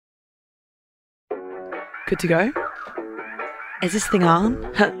Good to go? Is this thing on?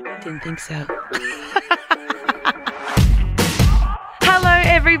 Didn't think so. Hello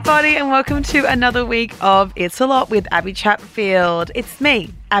everybody and welcome to another week of It's a Lot with Abby Chatfield. It's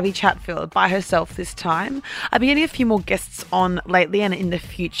me, Abby Chatfield, by herself this time. I've been getting a few more guests on lately and in the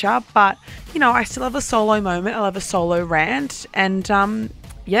future, but you know, I still have a solo moment. I'll have a solo rant and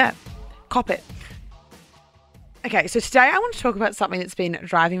cop it. Okay, so today I want to talk about something that's been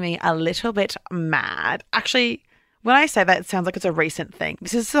driving me a little bit mad. Actually, when I say that, it sounds like it's a recent thing.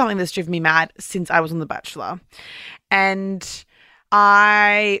 This is something that's driven me mad since I was on The Bachelor. And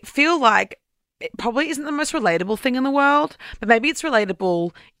I feel like it probably isn't the most relatable thing in the world, but maybe it's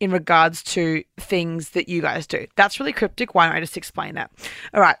relatable in regards to things that you guys do. That's really cryptic. Why don't I just explain that?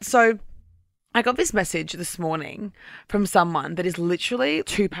 All right, so I got this message this morning from someone that is literally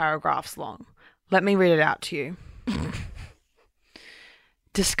 2 paragraphs long. Let me read it out to you.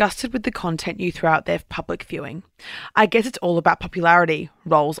 Disgusted with the content you throw out there for public viewing. I guess it's all about popularity.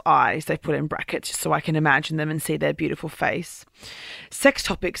 Rolls eyes, they put in brackets just so I can imagine them and see their beautiful face. Sex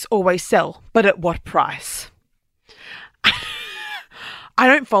topics always sell, but at what price? I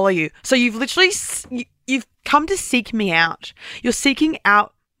don't follow you. So you've literally, you've come to seek me out. You're seeking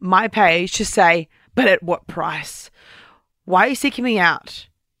out my page to say, but at what price? Why are you seeking me out?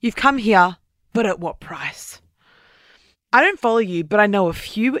 You've come here, but at what price? I don't follow you, but I know a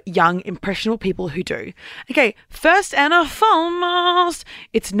few young, impressionable people who do. Okay, first and foremost,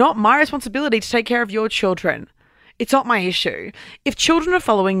 it's not my responsibility to take care of your children. It's not my issue. If children are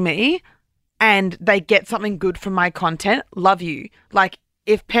following me and they get something good from my content, love you. Like,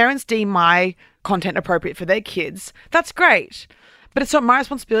 if parents deem my content appropriate for their kids, that's great. But it's not my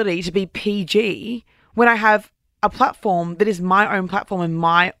responsibility to be PG when I have a platform that is my own platform and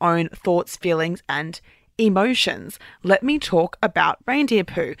my own thoughts, feelings, and emotions. Let me talk about reindeer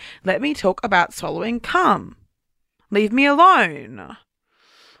poo. Let me talk about swallowing cum. Leave me alone.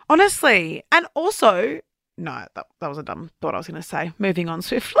 Honestly. And also, no, that was a dumb thought I was going to say. Moving on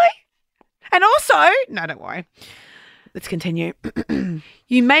swiftly. And also, no, don't worry. Let's continue.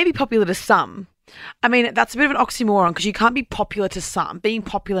 You may be popular to some. I mean, that's a bit of an oxymoron because you can't be popular to some. Being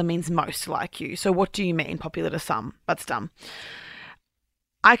popular means most like you. So what do you mean popular to some? That's dumb.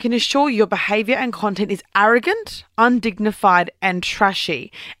 I can assure you your behaviour and content is arrogant, undignified and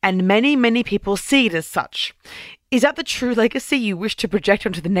trashy, and many, many people see it as such. Is that the true legacy you wish to project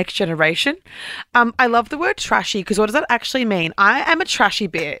onto the next generation? I love the word trashy because what does that actually mean? I am a trashy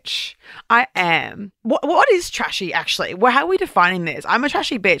bitch. I am. What is trashy actually? Well, how are we defining this? I'm a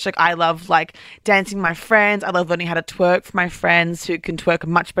trashy bitch. Like, I love dancing with my friends. I love learning how to twerk for my friends who can twerk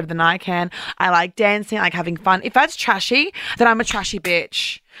much better than I can. I like dancing. I like having fun. If that's trashy, then I'm a trashy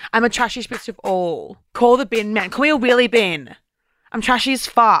bitch. I'm a trashy bitch of all. Call the bin man. Call me a wheelie bin. I'm trashy as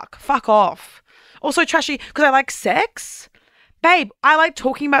fuck. Fuck off. Also trashy because I like sex. Babe, I like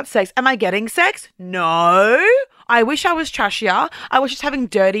talking about sex. Am I getting sex? No. I wish I was trashier. I was just having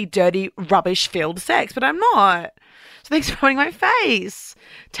dirty, rubbish-filled sex, but I'm not. So thanks for putting my face.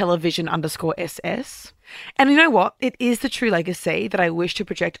 Television_SS. And you know what? It is the true legacy that I wish to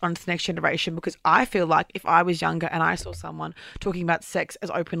project onto the next generation because I feel like if I was younger and I saw someone talking about sex as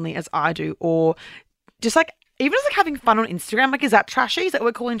openly as I do or just even just having fun on Instagram, is that trashy? Is that what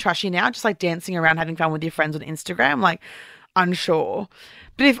we're calling trashy now? Just dancing around, having fun with your friends on Instagram? Unsure.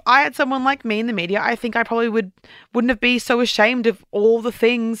 But if I had someone like me in the media, I think I probably wouldn't have been so ashamed of all the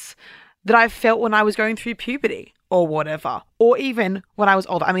things that I felt when I was going through puberty or whatever. Or even when I was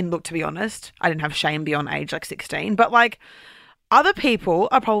older. I mean, look, to be honest, I didn't have shame beyond age 16. But other people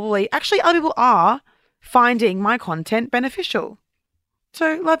are finding my content beneficial.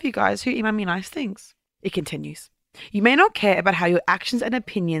 So love you guys who email me nice things. It continues. You may not care about how your actions and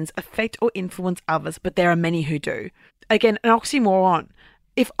opinions affect or influence others, but there are many who do. Again, an oxymoron.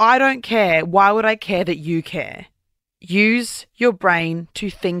 If I don't care, why would I care that you care? Use your brain to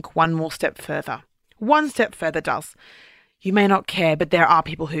think one more step further. One step further does. You may not care, but there are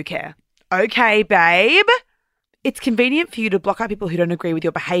people who care. Okay, babe. It's convenient for you to block out people who don't agree with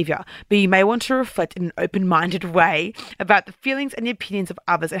your behaviour, but you may want to reflect in an open-minded way about the feelings and the opinions of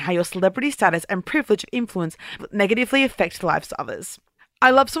others and how your celebrity status and privilege of influence negatively affect the lives of others. I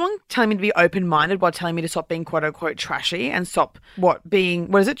love someone telling me to be open-minded while telling me to stop being quote-unquote trashy and stop being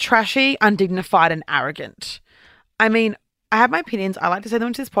trashy, undignified and arrogant. I mean, I have my opinions. I like to say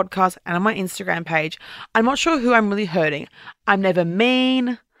them to this podcast and on my Instagram page. I'm not sure who I'm really hurting. I'm never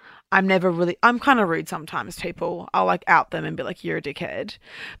mean. I'm kind of rude sometimes, people. I'll out them and be like, you're a dickhead.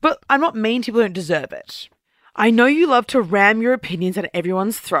 But I'm not mean to people who don't deserve it. I know you love to ram your opinions at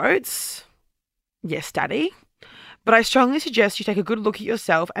everyone's throats. Yes, daddy. But I strongly suggest you take a good look at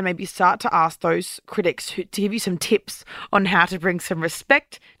yourself and maybe start to ask those critics to give you some tips on how to bring some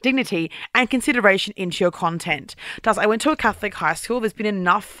respect, dignity, and consideration into your content. Thus, I went to a Catholic high school. There's been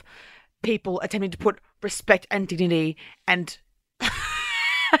enough people attempting to put respect and dignity and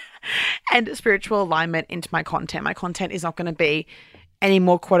and spiritual alignment into my content. My content is not going to be any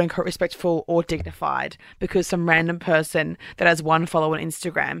more quote unquote respectful or dignified because some random person that has one follower on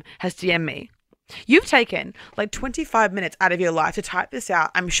Instagram has DM'd me. You've taken like 25 minutes out of your life to type this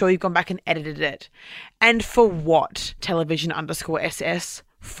out. I'm sure you've gone back and edited it. And for what? Television_SS.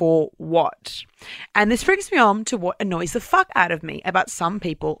 For what? And this brings me on to what annoys the fuck out of me about some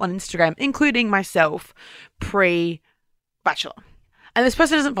people on Instagram, including myself, pre-Bachelor. And this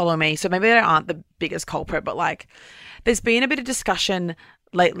person doesn't follow me, so maybe they aren't the biggest culprit, but like there's been a bit of discussion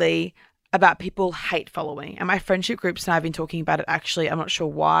lately about people hate following. And my friendship groups and I have been talking about it actually. I'm not sure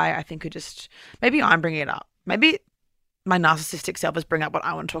why. I think maybe I'm bringing it up. Maybe my narcissistic self is bringing up what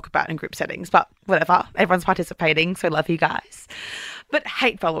I want to talk about in group settings, but whatever. Everyone's participating, so love you guys. But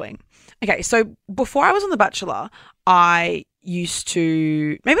hate following. Okay, so before I was on The Bachelor, I used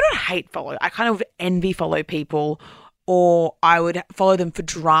to, maybe not hate follow, I kind of envy follow people, or I would follow them for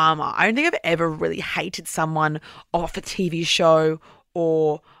drama. I don't think I've ever really hated someone off a TV show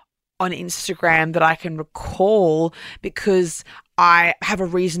or on Instagram that I can recall because I have a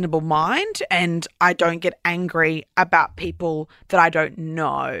reasonable mind and I don't get angry about people that I don't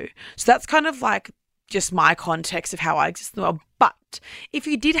know. So that's kind of like just my context of how I exist in the world. But if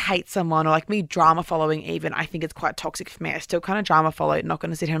you did hate someone, or like me drama following even, I think it's quite toxic for me. I still kind of drama follow, not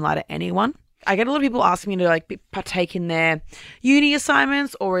going to sit here and lie to anyone. I get a lot of people asking me to like partake in their uni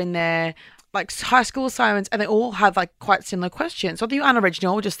assignments or in their like high school assignments, and they all have like quite similar questions. Not that you're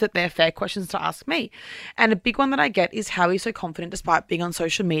unoriginal, just that they're fair questions to ask me. And a big one that I get is, how are you so confident despite being on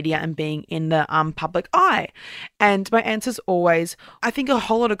social media and being in the public eye? And my answer is always, I think a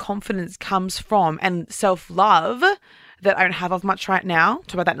whole lot of confidence comes from, and self-love that I don't have of much right now.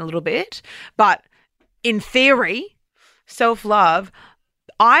 Talk about that in a little bit. But in theory, self-love,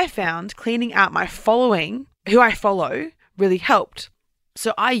 I found cleaning out my following, who I follow, really helped.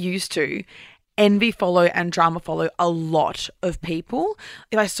 So I used to envy follow and drama follow a lot of people.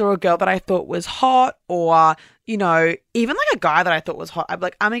 If I saw a girl that I thought was hot, or, you know, even like a guy that I thought was hot, I'd be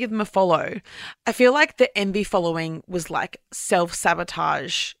like, I'm going to give them a follow. I feel like the envy following was like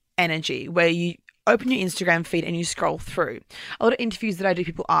self-sabotage energy, where you open your Instagram feed and you scroll through. A lot of interviews that I do,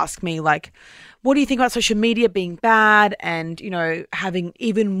 people ask me like, what do you think about social media being bad and, you know, having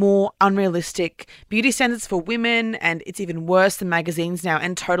even more unrealistic beauty standards for women, and it's even worse than magazines now.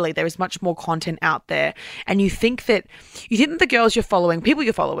 And totally, there is much more content out there. And you think that the girls you're following, people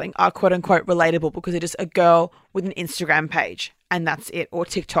you're following, are quote unquote relatable because they're just a girl with an Instagram page and that's it, or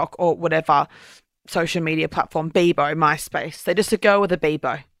TikTok or whatever social media platform, Bebo, MySpace. They're just a girl with a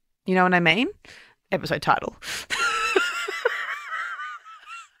Bebo. You know what I mean? Episode title.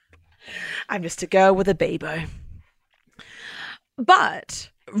 I'm just a girl with a Bebo. But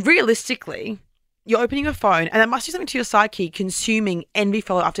realistically, you're opening your phone and that must do something to your psyche, consuming envy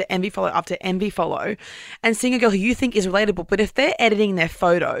follow after envy follow after envy follow, and seeing a girl who you think is relatable. But if they're editing their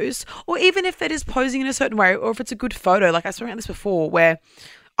photos, or even if they're just posing in a certain way, or if it's a good photo, like I spoke about this before, where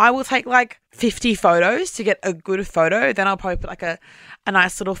I will take like 50 photos to get a good photo, then I'll probably put like a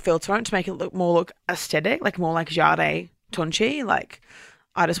nice little filter on it to make it look aesthetic, like more like Jade Tunchi, like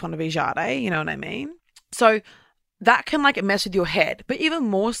I just want to be Jade, you know what I mean? So that can like mess with your head. But even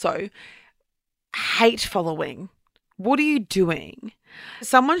more so, hate following. What are you doing?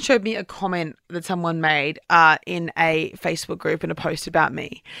 Someone showed me a comment that someone made in a Facebook group in a post about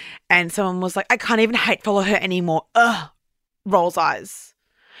me. And someone was like, I can't even hate follow her anymore. Ugh. Rolls eyes.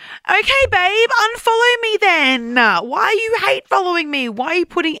 Okay, babe, unfollow me then. Why are you hate following me? Why are you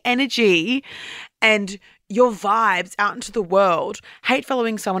putting energy and your vibes out into the world, hate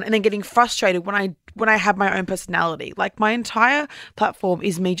following someone and then getting frustrated when I have my own personality? Like, my entire platform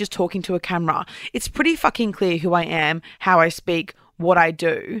is me just talking to a camera. It's pretty fucking clear who I am, how I speak, what I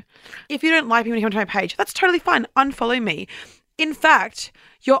do. If you don't like me when you come to my page, that's totally fine. Unfollow me. In fact,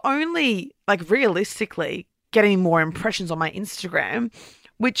 you're only like realistically getting more impressions on my Instagram,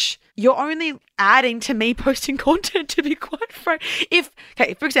 which you're only adding to me posting content, to be quite frank.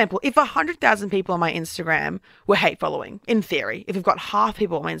 For example, if 100,000 people on my Instagram were hate following, in theory, if you've got half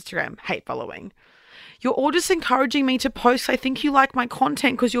people on my Instagram hate following, you're all just encouraging me to post. I think you like my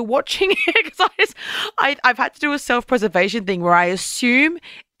content because you're watching it. Because I've had to do a self-preservation thing where I assume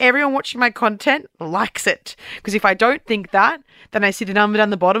everyone watching my content likes it. Because if I don't think that, then I see the number down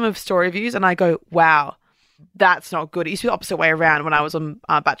the bottom of story views and I go, wow, That's not good. It used to be the opposite way around. When I was on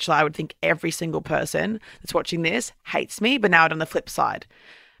Bachelor, I would think every single person that's watching this hates me. But now I'm on the flip side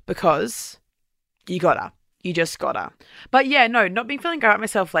because you gotta. You just gotta. But yeah, no, not been feeling good about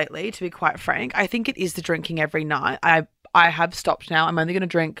myself lately, to be quite frank. I think it is the drinking every night. I have stopped now. I'm only going to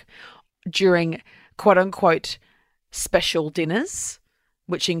drink during quote unquote special dinners,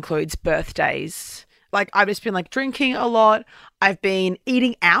 which includes birthdays. Like, I've just been like drinking a lot. I've been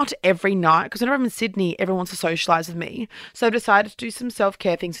eating out every night because whenever I'm in Sydney, everyone wants to socialize with me. So I've decided to do some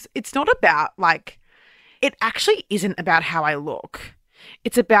self-care things. It's not about like, it actually isn't about how I look.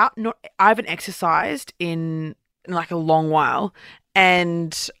 It's about I haven't exercised in like a long while.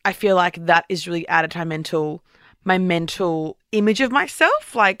 And I feel like that is really added to my mental image of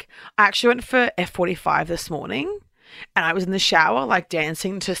myself. Like, I actually went for F45 this morning. And I was in the shower, like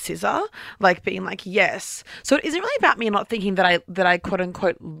dancing to SZA, like being like, yes. So it isn't really about me not thinking that I quote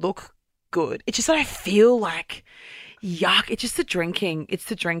unquote look good. It's just that I feel like, yuck. It's just the drinking. It's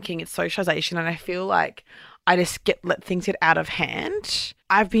the drinking. It's socialization. And I feel like I just let things get out of hand.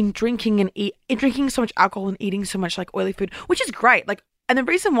 I've been drinking and drinking so much alcohol and eating so much like oily food, which is great. Like, and the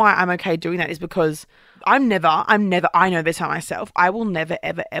reason why I'm okay doing that is because I know this about myself. I will never,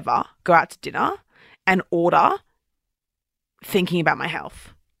 ever, ever go out to dinner and order thinking about my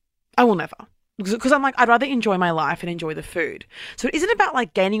health. I will never. Because I'm like, I'd rather enjoy my life and enjoy the food. So it isn't about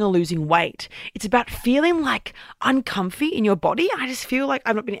like gaining or losing weight. It's about feeling like uncomfy in your body. I just feel like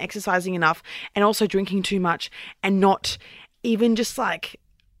I've not been exercising enough and also drinking too much and not even just like,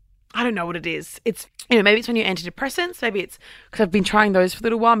 I don't know what it is. It's, maybe it's when you're antidepressants. Maybe it's because I've been trying those for a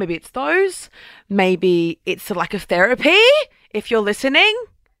little while. Maybe it's those. Maybe it's the lack of therapy. If you're listening,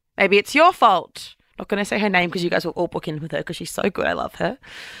 maybe it's your fault. Not going to say her name because you guys will all book in with her because she's so good. I love her.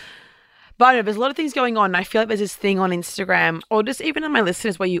 But I know there's a lot of things going on. And I feel like there's this thing on Instagram or just even on my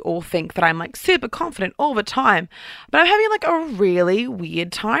listeners where you all think that I'm like super confident all the time. But I'm having like a really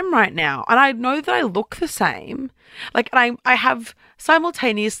weird time right now. And I know that I look the same. Like, and I have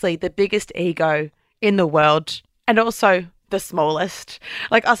simultaneously the biggest ego in the world and also the smallest.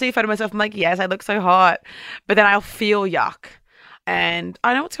 Like, I'll see a photo of myself. I'm like, yes, I look so hot. But then I'll feel yuck. And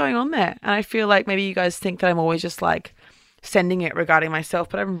I know what's going on there. And I feel like maybe you guys think that I'm always just like sending it regarding myself,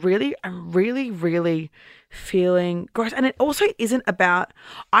 but I'm really, really feeling gross. And it also isn't about,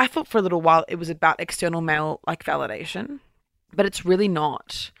 I thought for a little while it was about external male like validation, but it's really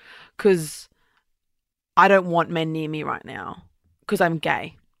not, because I don't want men near me right now because I'm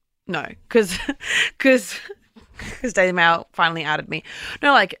gay. No, because Daily Mail finally outed me.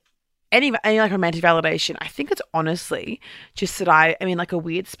 No, like, any like romantic validation, I think it's honestly just that I'm in like a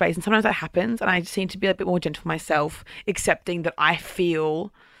weird space, and sometimes that happens, and I seem to be a bit more gentle with myself, accepting that I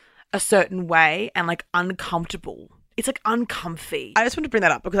feel a certain way and like uncomfortable. It's like uncomfy. I just want to bring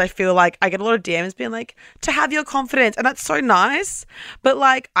that up because I feel like I get a lot of DMs being like, to have your confidence, and that's so nice, but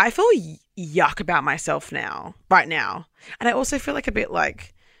like I feel yuck about myself right now, and I also feel like a bit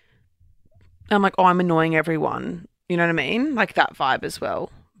like I'm like, oh, I'm annoying everyone. You know what I mean? Like that vibe as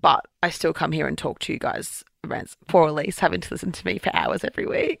well. But I still come here and talk to you guys. Poor Elise having to listen to me for hours every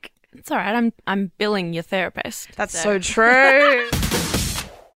week. It's all right. I'm billing your therapist. That's so true.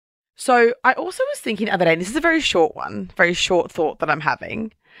 So I also was thinking the other day, and this is a very short thought that I'm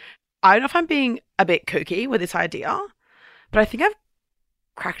having. I don't know if I'm being a bit kooky with this idea, but I think I've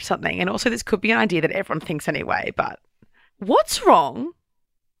cracked something. And also this could be an idea that everyone thinks anyway, but what's wrong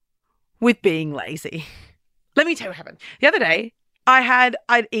with being lazy? Let me tell you what happened. The other day,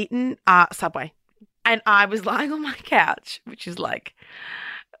 I'd eaten Subway, and I was lying on my couch, which is like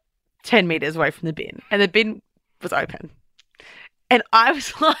 10 meters away from the bin, and the bin was open. And I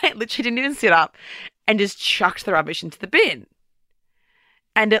was like, literally didn't even sit up and just chucked the rubbish into the bin.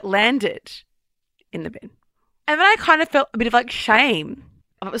 And it landed in the bin. And then I kind of felt a bit of like shame.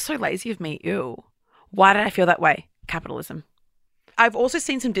 Oh, it was so lazy of me. Ew. Why did I feel that way? Capitalism. I've also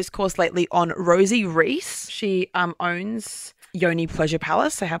seen some discourse lately on Rosie Reese. She owns Yoni Pleasure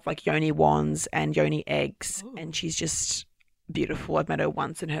Palace. They have like yoni wands and yoni eggs. Ooh. And she's just beautiful. I've met her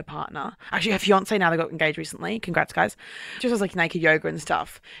once and her partner. Actually, her fiance now, they got engaged recently. Congrats, guys. She does like naked yoga and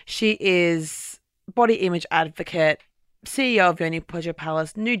stuff. She is body image advocate, CEO of Yoni Pleasure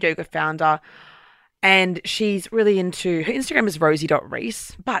Palace, nude yoga founder. And she's really into, her Instagram is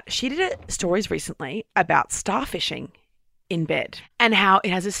rosie.reese. But she did stories recently about starfishing in bed and how it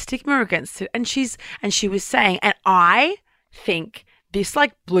has a stigma against it. And she was saying, and I think this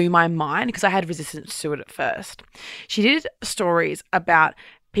like blew my mind because I had resistance to it at first. She did stories about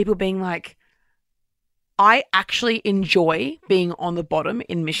people being like, I actually enjoy being on the bottom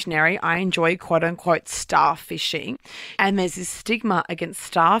in missionary. I enjoy quote unquote starfishing. And there's this stigma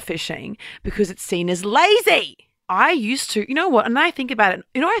against starfishing because it's seen as lazy. I used to, you know what? And I think about it.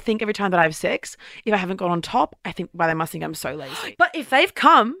 You know, I think every time that I have sex, if I haven't got on top, I think, well, they must think I'm so lazy. But if they've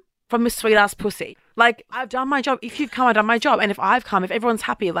come from a sweet ass pussy, like I've done my job. If you've come, I've done my job. And if I've come, if everyone's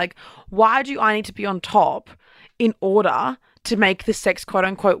happy, like why do I need to be on top in order to make the sex quote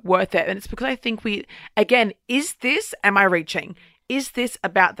unquote worth it? And it's because I think am I reaching? Is this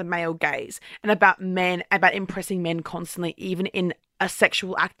about the male gaze and about men, about impressing men constantly, even in a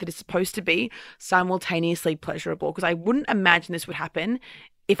sexual act that is supposed to be simultaneously pleasurable? Because I wouldn't imagine this would happen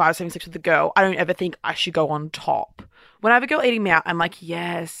if I was having sex with a girl. I don't ever think I should go on top. When I have a girl eating me out, I'm like,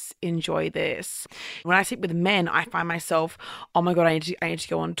 yes, enjoy this. When I sleep with men, I find myself, oh my God, I need to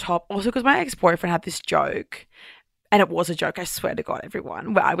go on top. Also because my ex-boyfriend had this joke, and it was a joke, I swear to God,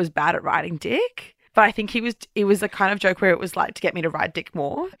 everyone, where I was bad at riding dick. But I think it was the kind of joke where it was like to get me to ride dick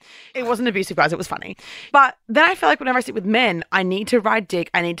more. It wasn't abusive, guys. It was funny. But then I feel like whenever I sit with men, I need to ride dick.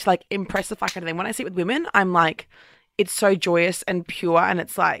 I need to like impress the fuck out of them. When I sit with women, I'm like, it's so joyous and pure. And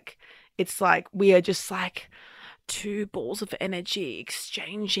it's like we are just like two balls of energy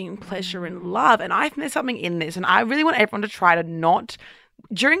exchanging pleasure and love. And I think there's something in this. And I really want everyone to try to not,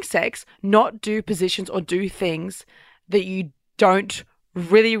 during sex, not do positions or do things that you don't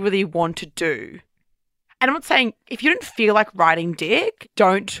really, really want to do. And I'm not saying if you don't feel like riding dick,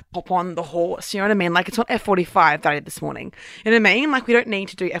 don't hop on the horse. You know what I mean? Like it's not F45 that I did this morning. You know what I mean? Like we don't need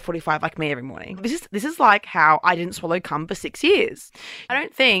to do F45 like me every morning. This is like how I didn't swallow cum for 6 years. I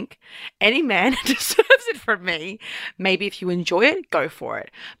don't think any man deserves it from me. Maybe if you enjoy it, go for it.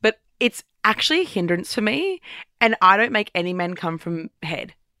 But it's actually a hindrance for me. And I don't make any men come from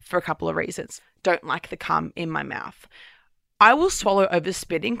head for a couple of reasons. Don't like the cum in my mouth. I will swallow over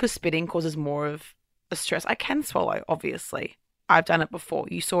spitting because spitting causes more of a stress. I can swallow, obviously. I've done it before.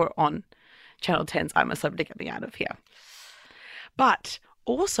 You saw it on Channel 10's I'm a Celebrity, Get Me Out of Here. But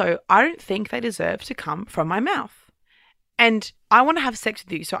also, I don't think they deserve to come from my mouth. And I want to have sex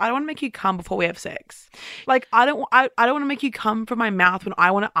with you, so I don't want to make you come before we have sex. Like I don't want to make you come from my mouth when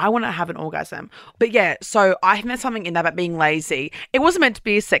I want to have an orgasm. But yeah, so I think there's something in that about being lazy. It wasn't meant to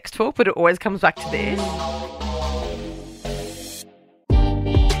be a sex talk, but it always comes back to this.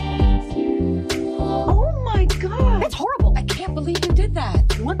 God, that's horrible. I can't believe you did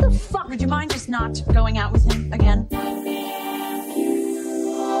that. What the fuck? Would you mind just not going out with him again? All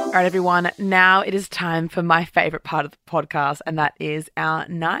right, everyone. Now it is time for my favorite part of the podcast, and that is our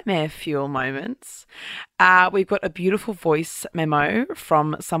nightmare fuel moments. We've got a beautiful voice memo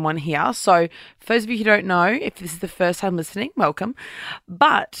from someone here. So for those of you who don't know, if this is the first time listening, welcome.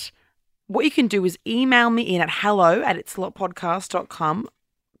 But what you can do is email me in at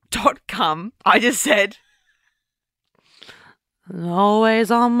hello@itsalotpodcast.com. I just said...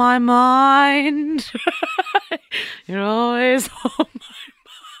 always on my mind. You're always on my mind.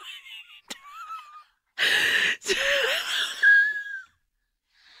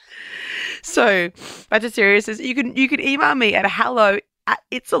 So, back to seriousness. You can email me at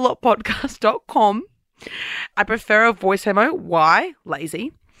hello@itsalotpodcast.com. I prefer a voice memo. Why?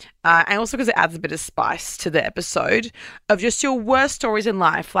 Lazy. And also because it adds a bit of spice to the episode of just your worst stories in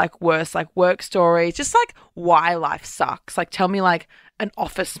life, like worst, like work stories, just like why life sucks. Like tell me like an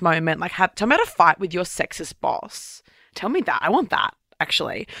office moment, like tell me how to fight with your sexist boss. Tell me that. I want that,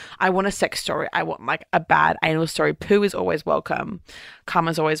 actually. I want a sex story. I want like a bad anal story. Poo is always welcome. Cum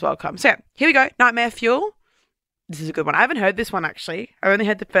is always welcome. So here we go. Nightmare fuel. This is a good one. I haven't heard this one, actually. I only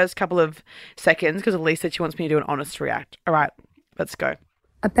heard the first couple of seconds because Elise said she wants me to do an honest react. All right, let's go.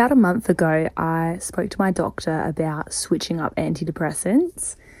 About a month ago, I spoke to my doctor about switching up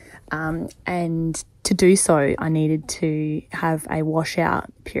antidepressants. And to do so, I needed to have a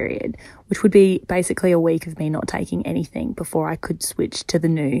washout period, which would be basically a week of me not taking anything before I could switch to the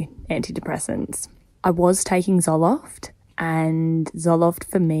new antidepressants. I was taking Zoloft, and Zoloft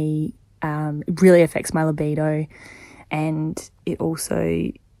for me it really affects my libido, and it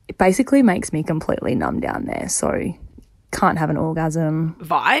basically makes me completely numb down there. So can't have an orgasm.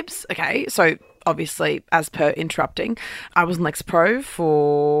 Vibes. Okay. So obviously, as per interrupting, I was on Lexapro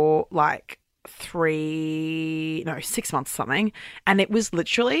for like 6 months something. And it was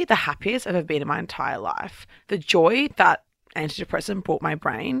literally the happiest I've ever been in my entire life. The joy that antidepressant brought my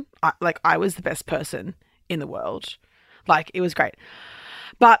brain, I was the best person in the world. Like it was great.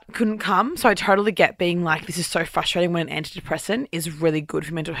 But couldn't come. So I totally get being like, this is so frustrating when an antidepressant is really good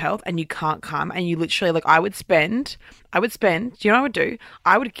for mental health and you can't come. And you literally, like, I would spend, do you know what I would do?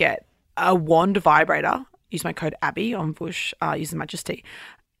 I would get a wand vibrator, use my code Abby on Bush, use the Majesty,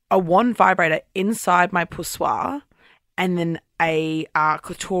 a wand vibrator inside my poussoir and then a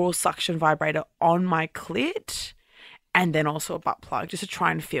clitoral suction vibrator on my clit and then also a butt plug just to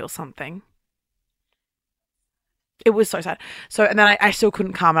try and feel something. It was so sad. So, and then I still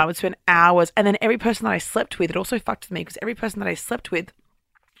couldn't come. I would spend hours. And then every person that I slept with, it also fucked with me because every person that I slept with,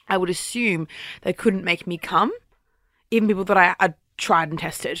 I would assume they couldn't make me come. Even people that I tried and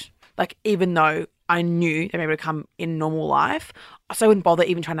tested. Like, even though I knew they were able to come in normal life, so I wouldn't bother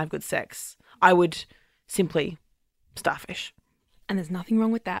even trying to have good sex. I would simply starfish. And there's nothing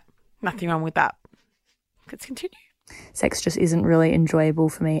wrong with that. Nothing wrong with that. Let's continue. Sex just isn't really enjoyable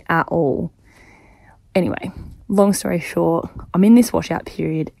for me at all. Anyway, long story short, I'm in this washout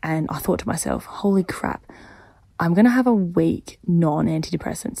period and I thought to myself, holy crap, I'm going to have a week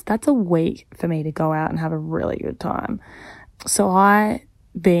non-antidepressants. That's a week for me to go out and have a really good time. So I,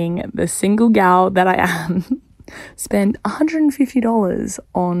 being the single gal that I am, spent $150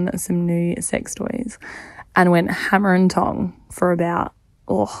 on some new sex toys and went hammer and tong for about,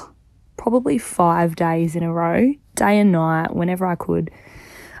 probably 5 days in a row, day and night, whenever I could,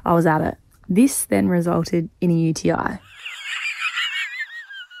 I was at it. This then resulted in a UTI.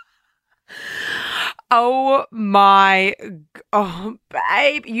 Oh, babe,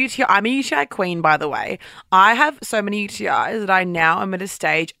 UTI. I'm a UTI queen, by the way. I have so many UTIs that I now am at a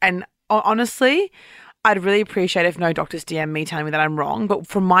stage, and honestly, I'd really appreciate if no doctors DM me telling me that I'm wrong. But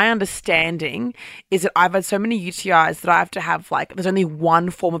from my understanding is that I've had so many UTIs that I have to have, like, there's only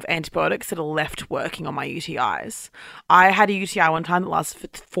one form of antibiotics that are left working on my UTIs. I had a UTI one time that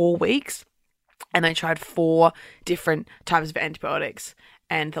lasted for 4 weeks, and I tried 4 different types of antibiotics.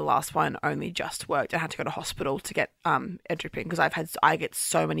 And the last one only just worked. I had to go to hospital to get Edripin because I get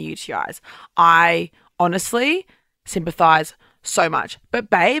so many UTIs. I honestly sympathise so much. But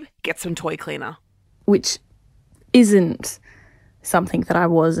babe, get some toy cleaner. Which isn't something that I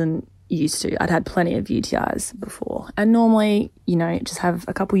wasn't used to. I'd had plenty of UTIs before. And normally, just have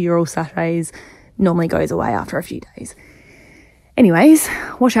a couple Ural sachets, normally goes away after a few days. Anyways,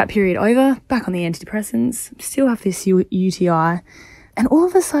 washout period over, back on the antidepressants, still have this UTI. And all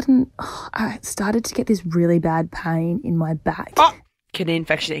of a sudden, I started to get this really bad pain in my back. Oh, kidney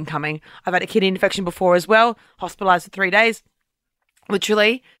infection incoming. I've had a kidney infection before as well, hospitalised for 3 days.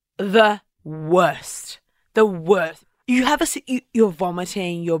 Literally the worst. The worst. You're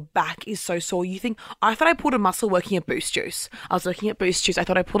vomiting, your back is so sore. You think, I thought I pulled a muscle working at Boost Juice. I was looking at Boost Juice. I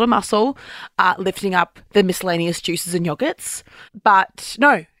thought I pulled a muscle lifting up the miscellaneous juices and yogurts. But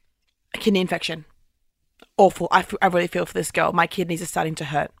no, a kidney infection. Awful. I really feel for this girl. My kidneys are starting to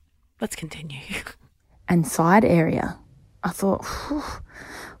hurt. Let's continue. And side area. I thought,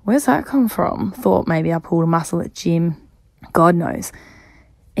 where's that come from? Thought maybe I pulled a muscle at gym. God knows.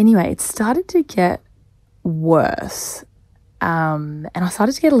 Anyway, it started to get worse. And I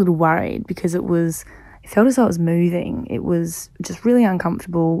started to get a little worried because it felt as though it was moving. It was just really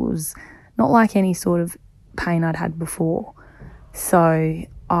uncomfortable. It was not like any sort of pain I'd had before. So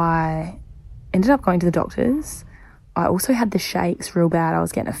I ended up going to the doctors. I also had the shakes real bad. I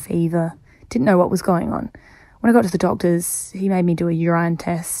was getting a fever. Didn't know what was going on. When I got to the doctors, he made me do a urine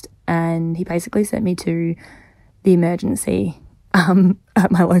test and he basically sent me to the emergency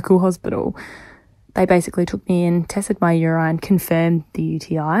at my local hospital. They basically took me in, tested my urine, confirmed the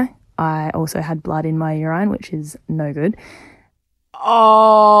UTI. I also had blood in my urine, which is no good.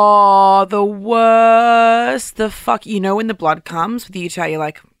 Oh, the worst. The fuck. When the blood comes with the UTI, you're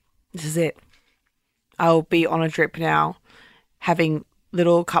like, this is it. I'll be on a drip now, having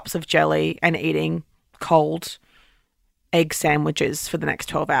little cups of jelly and eating cold egg sandwiches for the next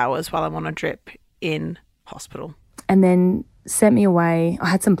 12 hours while I'm on a drip in hospital. And then sent me away. I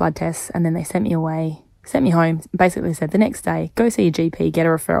had some blood tests and then they sent me away, sent me home, basically said the next day, go see your GP, get a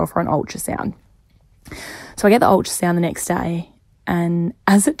referral for an ultrasound. So I get the ultrasound the next day and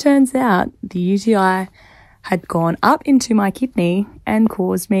as it turns out, the UTI had gone up into my kidney and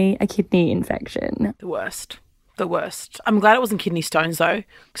caused me a kidney infection. The worst. I'm glad it wasn't kidney stones though,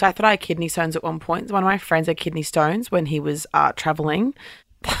 because I thought I had kidney stones at one point. One of my friends had kidney stones when he was traveling.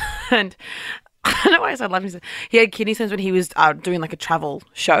 And I don't know why I said love. He had kidney stones when he was doing like a travel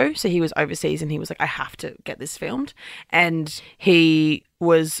show. So he was overseas and he was like, I have to get this filmed. And he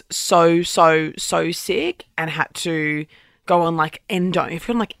was so sick and had to go on like endone. If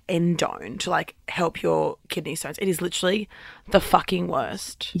you're on like endone to like help your kidney stones, it is literally the fucking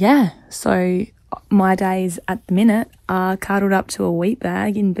worst. Yeah. So my days at the minute are cuddled up to a wheat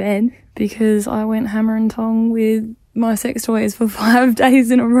bag in bed because I went hammer and tong with my sex toys for 5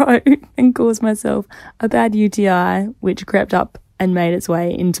 days in a row and caused myself a bad UTI, which crept up and made its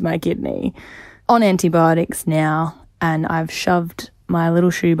way into my kidney. On antibiotics now, and I've shoved my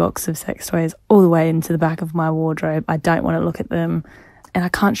little shoebox of sex toys all the way into the back of my wardrobe. I don't want to look at them. And I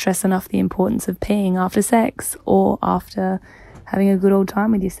can't stress enough the importance of peeing after sex or after having a good old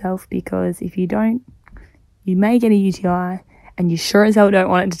time with yourself, because if you don't, you may get a UTI, and you sure as hell don't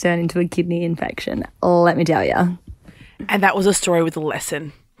want it to turn into a kidney infection, let me tell you. And that was a story with a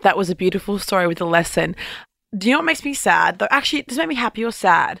lesson. That was a beautiful story with a lesson. Do you know what makes me sad? Though, actually, does it make me happy or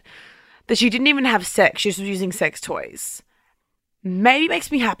sad? That she didn't even have sex. She was using sex toys. Maybe it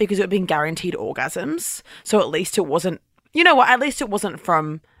makes me happy because it would have been guaranteed orgasms. So at least it wasn't, you know what, at least it wasn't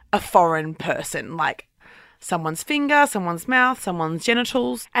from a foreign person, like someone's finger, someone's mouth, someone's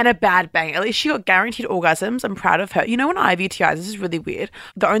genitals, and a bad bang. At least she got guaranteed orgasms. I'm proud of her. You know, when I have UTIs, this is really weird.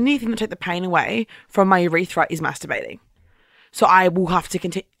 The only thing that take the pain away from my urethra is masturbating. So I will have to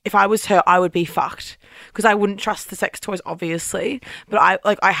continue. If I was her, I would be fucked because I wouldn't trust the sex toys, obviously. But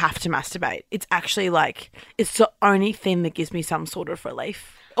I have to masturbate. It's actually it's the only thing that gives me some sort of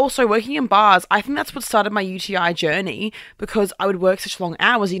relief. Also, working in bars, I think that's what started my UTI journey, because I would work such long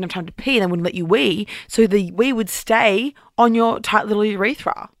hours, you didn't have time to pee, and they wouldn't let you wee. So the wee would stay on your tight little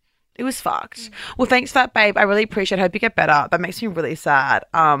urethra. It was fucked. Well, thanks for that, babe. I really appreciate it. I hope you get better. That makes me really sad.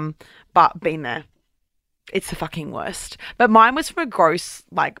 But been there. It's the fucking worst. But mine was from a gross,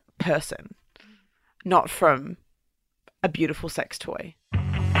 person, not from a beautiful sex toy.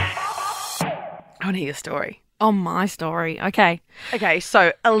 I want to hear your story. Oh, my story. Okay. Okay,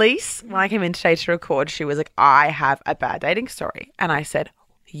 so Elise, when I came in today to record, she was like, I have a bad dating story. And I said,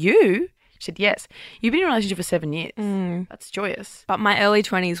 you? She said, yes. You've been in a relationship for 7 years. That's joyous. But my early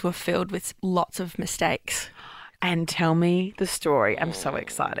 20s were filled with lots of mistakes. And tell me the story. I'm so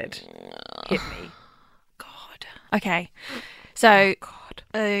excited. Hit me. God. Okay. So,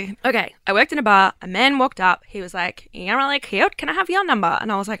 okay. I worked in a bar. A man walked up. He was like, you're really cute. Can I have your number?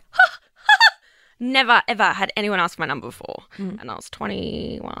 And I was like, ha. Never, ever had anyone ask my number before. And I was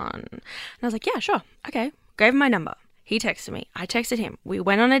 21. And I was like, yeah, sure. Okay. Gave him my number. He texted me. I texted him. We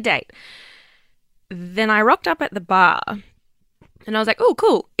went on a date. Then I rocked up at the bar and I was like, oh,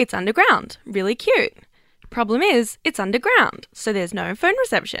 cool. It's underground. Really cute. Problem is, it's underground. So there's no phone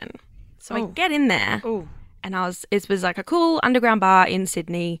reception. So I get in there and it was like a cool underground bar in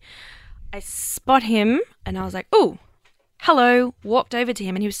Sydney. I spot him and I was like, oh, hello, walked over to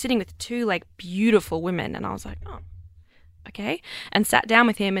him and he was sitting with two beautiful women and I was like, oh, okay. And sat down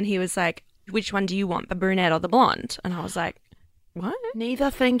with him and he was like, which one do you want, the brunette or the blonde? And I was like, what? Neither,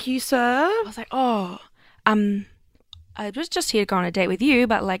 thank you, sir. I was like, oh, I was just here to go on a date with you,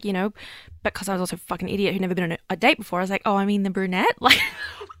 but because I was also a fucking idiot who'd never been on a date before, I was like, oh, I mean the brunette?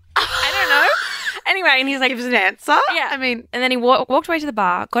 I don't know. Anyway, and he's like, gives an answer? Yeah. I mean, and then he walked away to the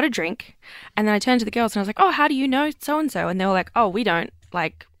bar, got a drink, and then I turned to the girls and I was like, oh, how do you know so-and-so? And they were like, oh, we don't.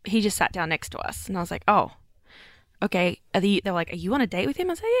 He just sat down next to us. And I was like, oh, okay. They were like, are you on a date with him?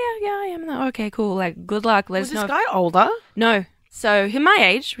 I was like, yeah, I am. Like, okay, cool. Good luck. Let us know. Was this guy older? No. So him my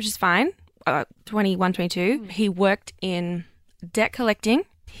age, which is fine, 21, 22. He worked in debt collecting.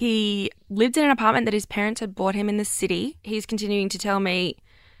 He lived in an apartment that his parents had bought him in the city. He's continuing to tell me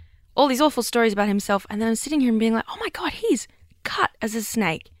all these awful stories about himself. And then I'm sitting here and being like, oh my God, he's cut as a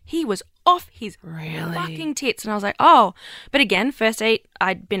snake. He was off his fucking tits. And I was like, oh. But again, first date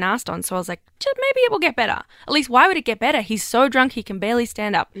I'd been asked on. So I was like, maybe it will get better. At least why would it get better? He's so drunk he can barely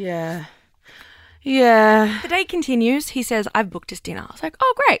stand up. Yeah. Yeah. The date continues. He says, I've booked us dinner. I was like,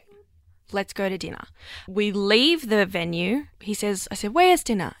 oh, great. Let's go to dinner. We leave the venue. I said, where's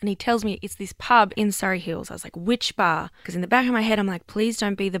dinner? And he tells me it's this pub in Surrey Hills. I was like, which bar? Because in the back of my head, I'm like, please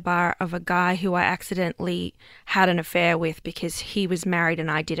don't be the bar of a guy who I accidentally had an affair with because he was married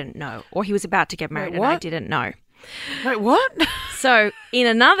and I didn't know. Or he was about to get married and I didn't know. Wait, what? So in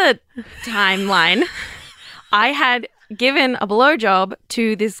another timeline, I had given a blowjob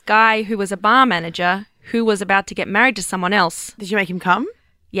to this guy who was a bar manager who was about to get married to someone else. Did you make him come?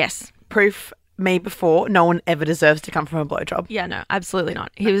 Yes. Proof me before, no one ever deserves to come from a blowjob. Yeah, no, absolutely not.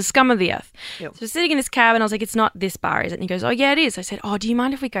 He was scum of the earth. Yep. So we're sitting in this cab and I was like, it's not this bar, is it? And he goes, oh, yeah, it is. I said, oh, do you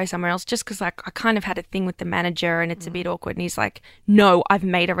mind if we go somewhere else? Just because I kind of had a thing with the manager and it's a bit awkward. And he's like, no, I've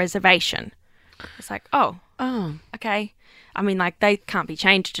made a reservation. It's like, oh, okay. I mean, they can't be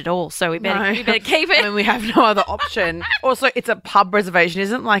changed at all, so we better keep it. I mean, we have no other option. Also, it's a pub reservation,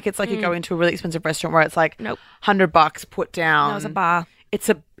 isn't it? It's like you go into a really expensive restaurant where it's like nope. $100 put down. No, it's a bar. It's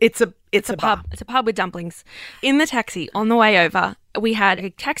a pub. bar. It's a pub with dumplings. In the taxi, on the way over, we had a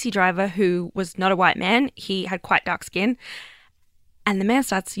taxi driver who was not a white man. He had quite dark skin. And the man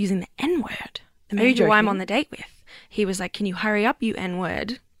starts using the N-word. The man who I'm on the date with. He was like, can you hurry up, you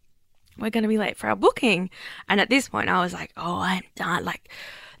N-word? We're going to be late for our booking. And at this point, I was like, oh, I'm done.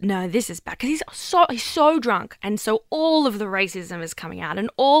 no, this is bad. Because he's so drunk. And so all of the racism is coming out. And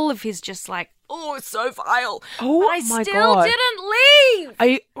all of his just like, oh, it's so vile. Oh, but I my still God. didn't leave. Are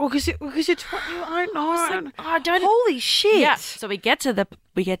you? Because you're 20. I don't know. I don't. Holy shit. Yeah. So we get to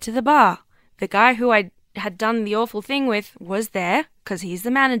the bar. The guy who I had done the awful thing with was there because he's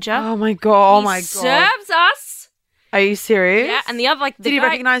the manager. Oh my God. Oh He my God. serves us. Are you serious? Yeah. And the other like, the Did he guy-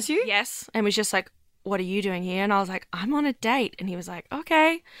 recognize you? Yes. And was just like, what are you doing here? And I was like, I'm on a date. And he was like,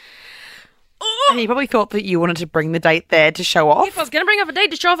 okay. And he probably thought that you wanted to bring the date there to show off. If I was going to bring up a date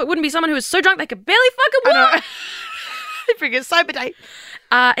to show off, it wouldn't be someone who was so drunk they could barely fucking walk. Bring a sober date.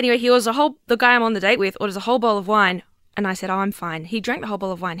 Anyway, the guy I'm on the date with orders a whole bowl of wine. And I said, oh, I'm fine. He drank the whole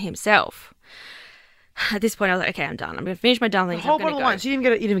bowl of wine himself. At this point, I was like, okay, I'm done. I'm going to finish my dumplings. The whole I'm gonna bottle of go. wine. So you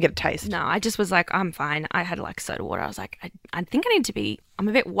didn't even get a taste. No, I just was like, I'm fine. I had like soda water. I was like, I think I need to be, I'm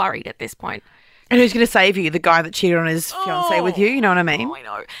a bit worried at this point. And who's going to save you? The guy that cheated on his fiancée with you? You know what I mean? Oh, I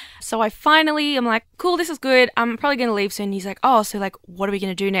know. So I'm like, cool, this is good. I'm probably going to leave soon. He's like, oh, so like, what are we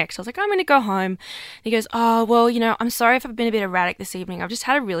going to do next? I was like, I'm going to go home. He goes, oh, well, I'm sorry if I've been a bit erratic this evening. I've just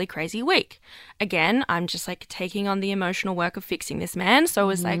had a really crazy week. Again, I'm just like taking on the emotional work of fixing this man. So I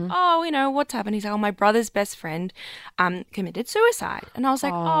was like, oh, what's happened? He's like, oh, my brother's best friend committed suicide. And I was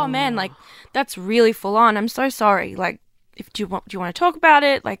like, oh man, like that's really full on. I'm so sorry. Like, do you want to talk about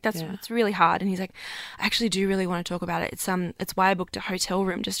it? Like it's really hard. And he's like, I actually do really want to talk about it. It's why I booked a hotel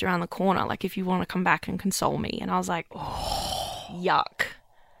room just around the corner. Like if you want to come back and console me. And I was like, oh, yuck.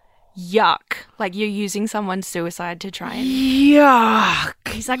 Like you're using someone's suicide to try and. Yuck.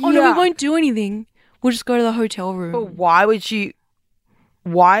 He's like, oh no, we won't do anything. We'll just go to the hotel room. But why would you?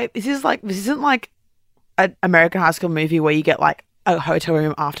 Why? This isn't like an American High School movie where you get like a hotel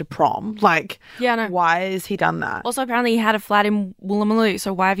room after prom. Like, Yeah, I know. why has he done that? Also, apparently he had a flat in Woolloomooloo,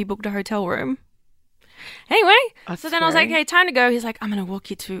 so why have you booked a hotel room? Anyway, That's so then I was like, scary. okay, time to go. He's like, I'll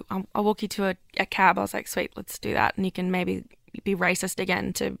walk you to a cab. I was like, sweet, let's do that. And you can maybe be racist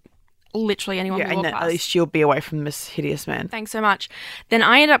again to literally anyone Yeah, who and walks then past. at least you'll be away from this hideous man. Thanks so much. Then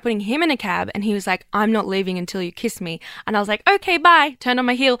I ended up putting him in a cab and he was like, I'm not leaving until you kiss me. And I was like, okay, bye. Turned on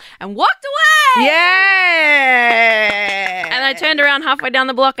my heel and walked away. Yeah. And I turned around halfway down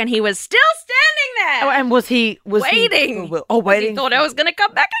the block and he was still standing there. Oh, and was he waiting. waiting? He thought I was going to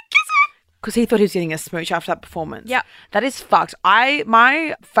come back and kiss him. Because he thought he was getting a smooch after that performance. Yep. That is fucked.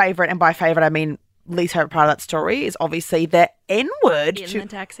 My favourite, and by favourite I mean least favourite part of that story, is obviously the N-word. In the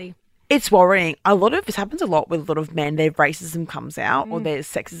taxi. It's worrying. This happens a lot with a lot of men. Their racism comes out, or their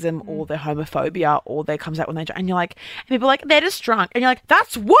sexism, or their homophobia, or there comes out when they drink. And you're like, and people are like, they're just drunk. And you're like,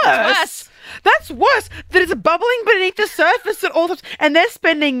 that's worse. That's worse. That it's bubbling beneath the surface at all times. And they're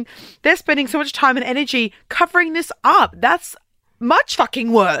spending so much time and energy covering this up. That's much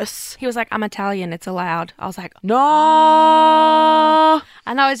fucking worse. He was like, I'm Italian, it's allowed. I was like, No.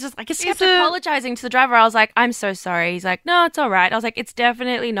 and I was just, I just kept Is it- apologizing to the driver. I was like, I'm so sorry. He's like, no, it's all right. I was like, it's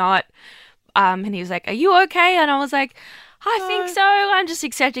definitely not. And he was like, are you okay? And I was like, I think so. I'm just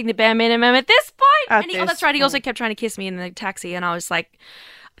accepting the bare minimum at this point. At And this that's right. He also kept trying to kiss me in the taxi. And I was like,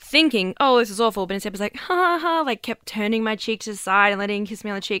 thinking, oh, this is awful. But instead was like, ha ha ha, like kept turning my cheek to the side and letting him kiss me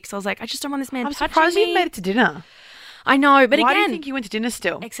on the cheek. So I was like, I just don't want this man I'm touching surprised me. you made it to dinner. I know, but Why do you again, think you went to dinner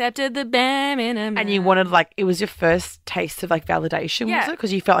still? accepted the bare minimum. And you wanted, like, it was your first taste of, like, validation, was Yeah. it?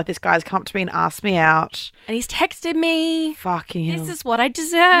 Because you felt like this guy's come up to me and asked me out. And he's texted me. Fucking hell. This is what I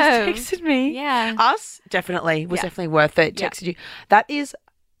deserve. He's texted me. Yeah. Us? Definitely. Was Yeah. definitely worth it. Yeah. Texted you. That is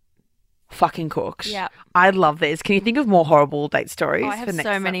fucking cooked. Yeah. I love this. Can you think of more horrible date stories? Oh, I have for next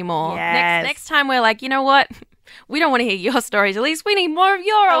so many more. Yes. Next time we're like, you know what? We don't want to hear your stories. At least we need more of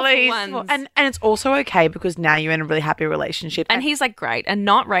your awful Please. ones. And it's also okay because now you're in a really happy relationship. And he's like great and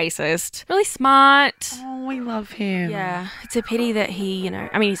not racist. Really smart. Oh, we love him. Yeah. It's a pity that he,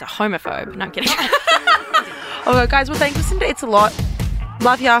 he's a homophobe. No, I'm kidding. Okay, guys, well, thanks for listening to It's a Lot.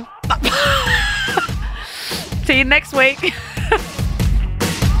 Love ya. See you next week.